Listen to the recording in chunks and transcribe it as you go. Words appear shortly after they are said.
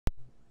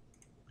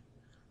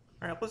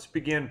All right, let's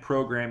begin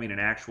programming an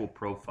actual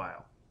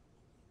profile.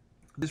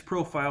 This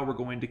profile we're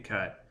going to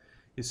cut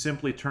is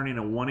simply turning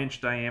a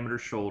 1-inch diameter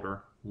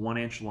shoulder 1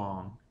 inch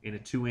long in a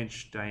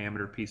 2-inch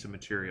diameter piece of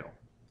material.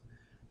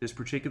 This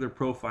particular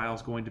profile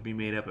is going to be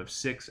made up of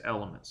 6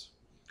 elements,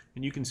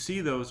 and you can see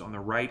those on the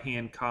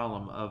right-hand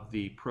column of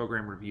the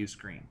program review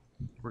screen.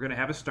 We're going to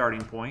have a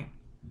starting point,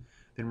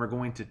 then we're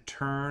going to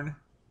turn.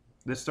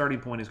 This starting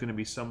point is going to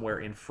be somewhere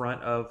in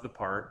front of the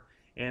part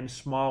and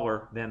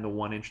smaller than the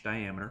 1-inch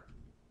diameter.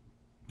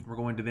 We're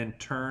going to then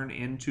turn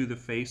into the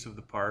face of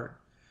the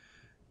part,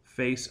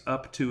 face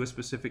up to a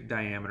specific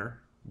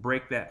diameter,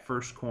 break that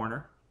first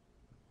corner,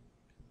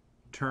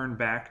 turn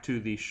back to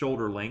the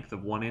shoulder length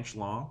of 1 inch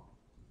long,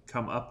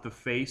 come up the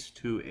face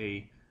to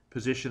a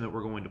position that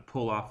we're going to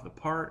pull off the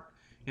part,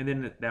 and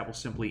then that will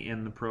simply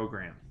end the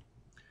program.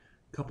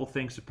 A couple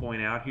things to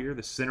point out here.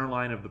 The center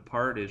line of the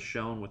part is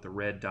shown with the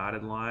red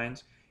dotted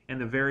lines, and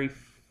the very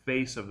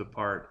face of the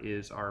part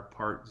is our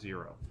part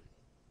 0.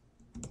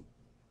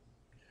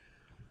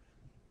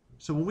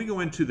 So when we go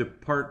into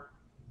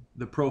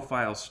the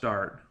profile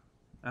start,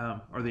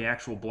 or the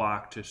actual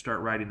block to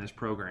start writing this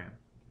program,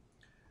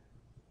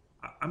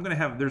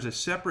 there's a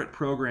separate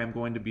program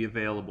going to be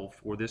available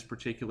for this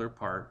particular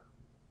part.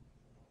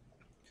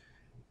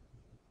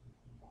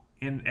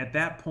 And at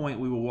that point,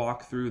 we will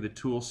walk through the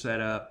tool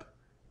setup,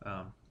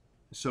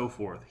 so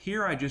forth.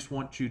 Here, I just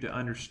want you to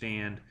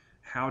understand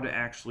how to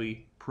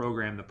actually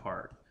program the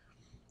part.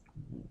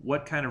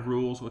 What kind of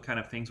rules, what kind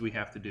of things we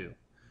have to do.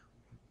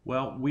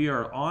 Well, we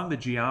are on the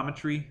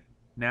Geometry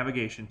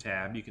Navigation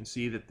tab. You can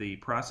see that the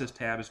Process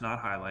tab is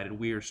not highlighted.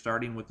 We are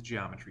starting with the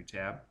Geometry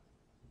tab.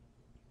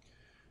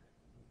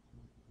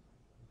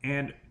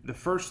 And the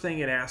first thing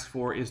it asks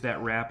for is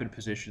that rapid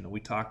position that we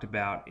talked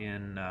about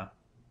in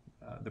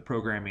the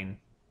programming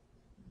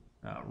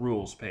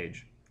rules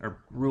page,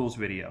 or rules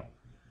video.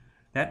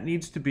 That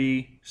needs to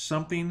be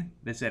something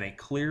that's at a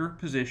clear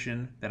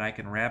position that I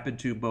can rapid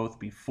to both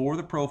before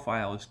the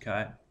profile is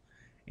cut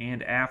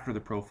and after the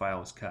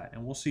profile is cut.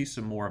 And we'll see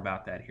some more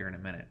about that here in a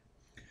minute.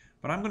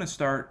 But I'm going to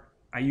start,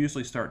 I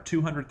usually start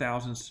 200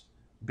 thousandths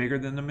bigger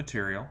than the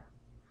material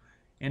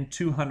and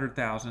 200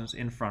 thousandths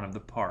in front of the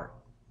part.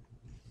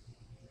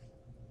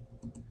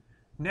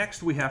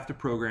 Next, we have to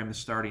program the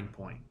starting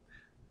point.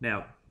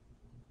 Now,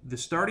 the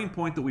starting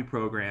point that we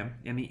program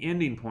and the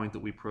ending point that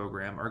we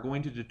program are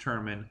going to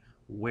determine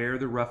where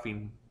the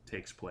roughing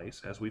takes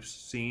place, as we've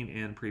seen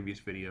in previous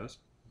videos.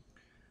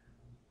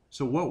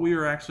 So what we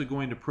are actually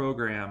going to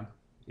program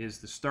is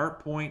the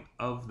start point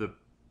of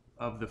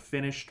the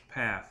finished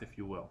path, if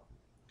you will.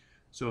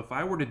 So if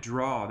I were to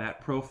draw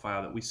that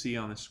profile that we see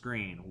on the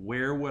screen,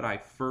 where would I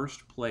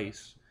first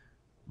place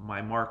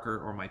my marker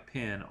or my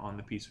pen on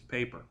the piece of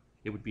paper?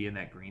 It would be in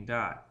that green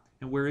dot.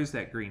 And where is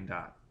that green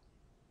dot?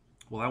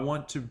 Well, I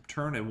want to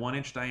turn a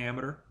 1-inch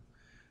diameter,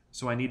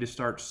 so I need to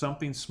start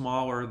something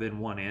smaller than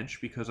 1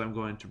 inch because I'm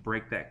going to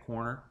break that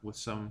corner with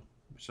some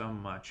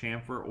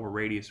chamfer or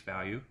radius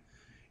value.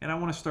 And I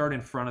want to start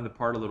in front of the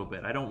part a little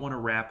bit. I don't want to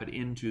wrap it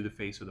into the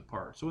face of the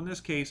part. So in this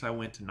case, I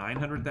went to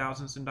 900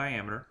 thousandths in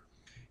diameter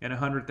and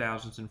 100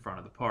 thousandths in front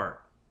of the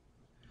part.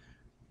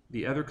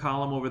 The other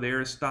column over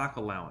there is stock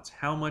allowance.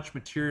 How much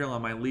material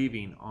am I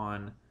leaving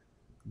on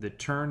the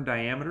turn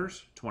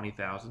diameters, 20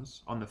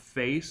 thousandths, on the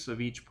face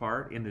of each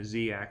part in the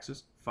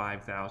z-axis,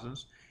 5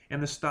 thousandths,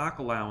 and the stock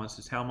allowance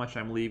is how much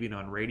I'm leaving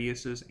on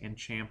radiuses and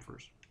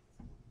chamfers.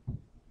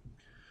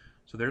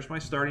 So there's my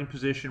starting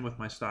position with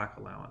my stock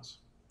allowance.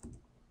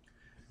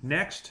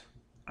 Next,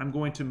 I'm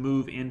going to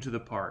move into the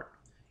part.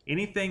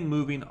 Anything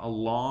moving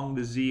along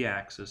the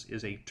z-axis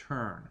is a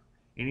turn.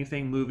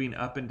 Anything moving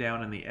up and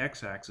down in the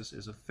x-axis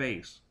is a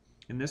face.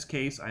 In this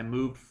case, I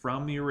moved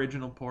from the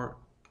original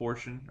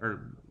portion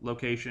or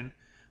location.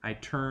 I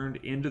turned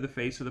into the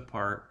face of the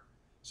part,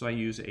 so I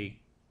use a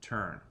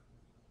turn.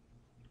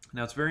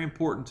 Now, it's very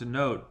important to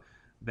note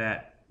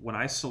that when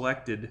I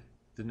selected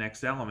the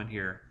next element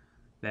here,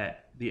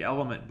 that the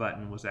element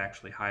button was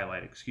actually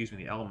highlighted. Excuse me,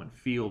 the element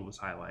field was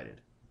highlighted.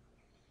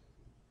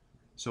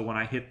 So when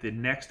I hit the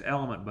next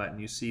element button,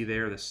 you see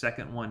there the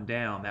second one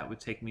down, that would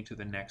take me to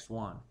the next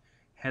one.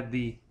 Had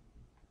the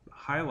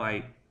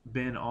highlight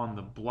been on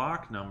the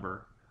block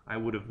number, I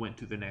would have went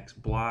to the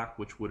next block,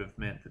 which would have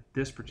meant that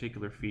this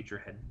particular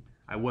feature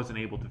I wasn't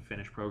able to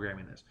finish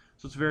programming this.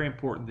 So it's very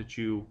important that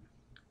you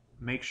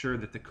make sure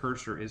that the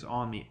cursor is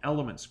on the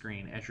element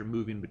screen as you're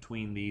moving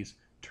between these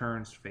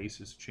turns,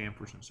 faces,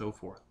 chamfers, and so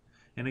forth.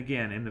 And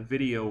again, in the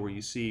video where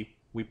you see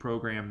we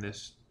program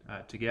this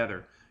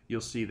together, you'll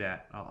see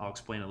that. I'll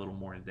explain a little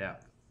more in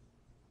depth.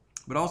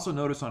 But also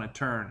notice on a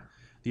turn,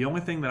 the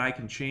only thing that I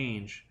can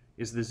change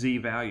is the z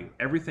value.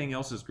 Everything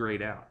else is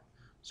grayed out.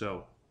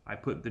 So I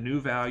put the new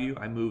value,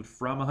 I moved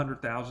from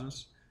 100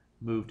 thousandths,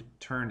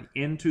 turned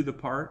into the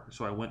part,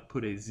 so I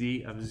put a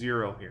z of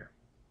 0 here.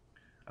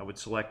 I would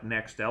select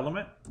next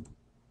element.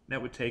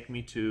 That would take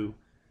me to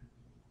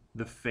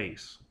the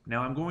face.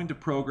 Now I'm going to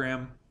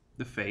program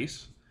the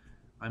face.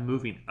 I'm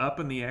moving up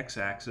in the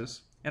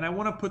x-axis, and I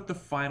want to put the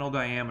final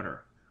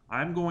diameter.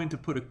 I'm going to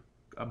put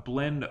a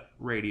blend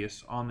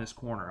radius on this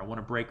corner. I want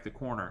to break the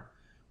corner.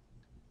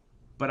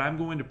 But I'm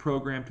going to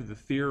program to the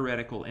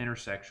theoretical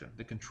intersection.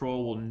 The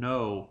control will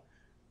know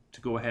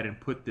to go ahead and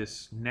put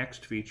this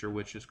next feature,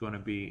 which is going to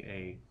be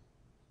a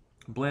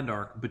blend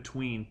arc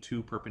between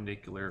two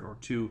perpendicular or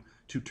two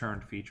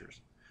turned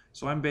features.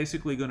 So I'm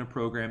basically going to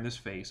program this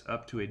face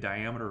up to a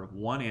diameter of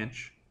 1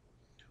 inch,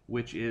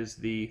 which is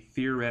the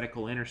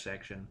theoretical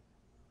intersection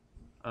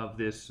of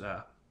this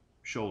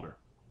shoulder.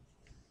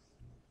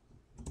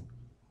 I'm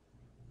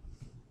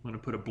going to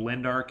put a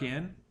blend arc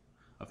in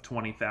of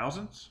 20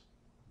 thousandths.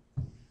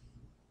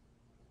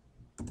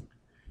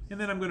 And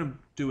then I'm going to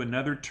do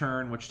another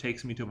turn, which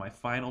takes me to my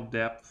final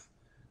depth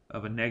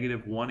of a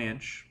negative 1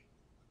 inch.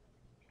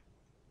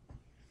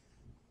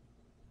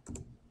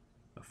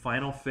 A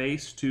final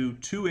face to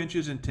 2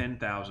 inches and 10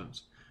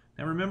 thousandths.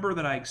 Now remember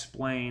that I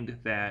explained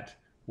that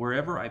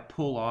wherever I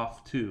pull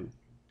off to,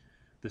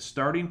 the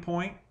starting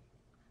point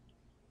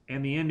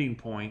and the ending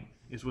point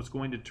is what's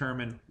going to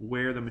determine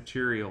where the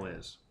material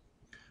is.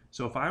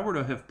 So if I were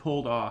to have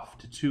pulled off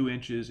to 2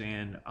 inches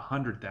and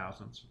 100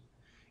 thousandths,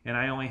 and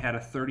I only had a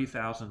 30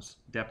 thousandths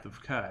depth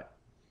of cut,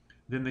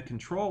 then the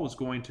control is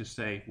going to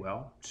say,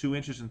 well, 2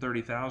 inches and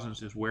 30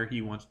 thousandths is where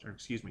he wants, or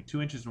excuse me, 2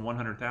 inches and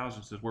 100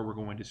 thousandths is where we're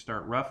going to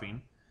start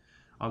roughing.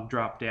 I'll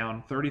drop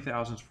down 30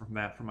 thousandths from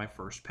that for my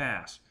first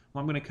pass.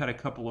 Well, I'm going to cut a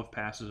couple of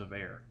passes of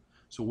air.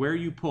 So where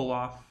you pull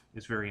off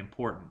is very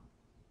important.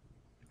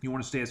 You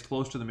want to stay as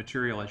close to the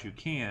material as you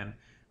can,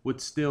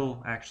 with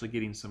still actually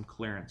getting some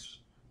clearance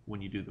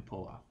when you do the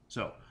pull off.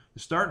 So the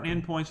start and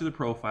end points of the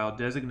profile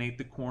designate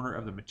the corner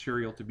of the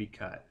material to be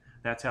cut.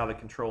 That's how the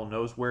control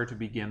knows where to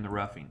begin the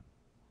roughing.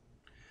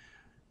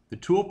 The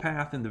tool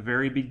path in the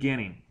very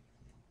beginning,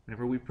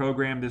 whenever we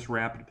program this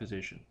rapid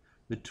position,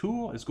 the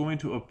tool is going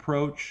to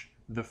approach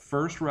the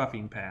first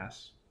roughing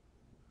pass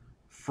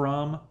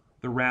from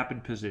the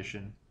rapid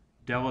position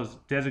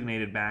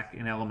designated back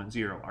in element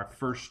 0, our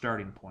first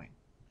starting point.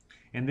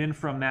 And then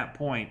from that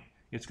point,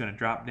 it's going to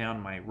drop down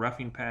my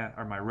roughing path,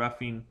 or my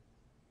roughing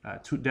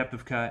depth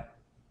of cut,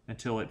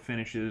 until it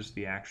finishes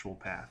the actual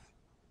path.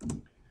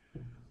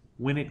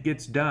 When it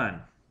gets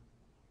done,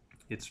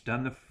 it's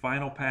done the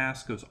final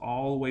pass, goes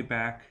all the way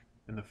back,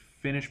 and the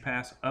finish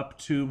pass up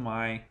to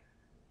my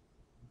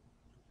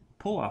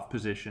pull-off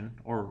position,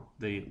 or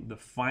the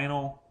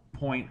final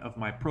point of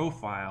my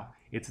profile.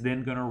 It's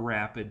then going to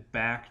rapid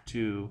back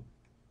to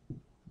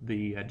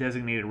the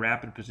designated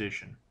rapid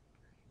position.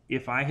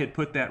 If I had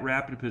put that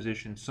rapid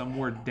position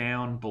somewhere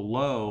down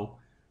below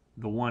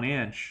the 1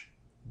 inch,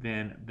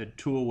 then the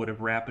tool would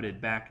have rapided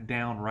back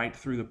down right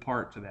through the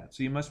part to that.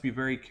 So you must be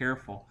very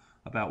careful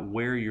about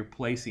where you're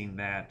placing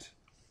that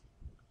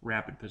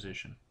rapid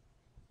position.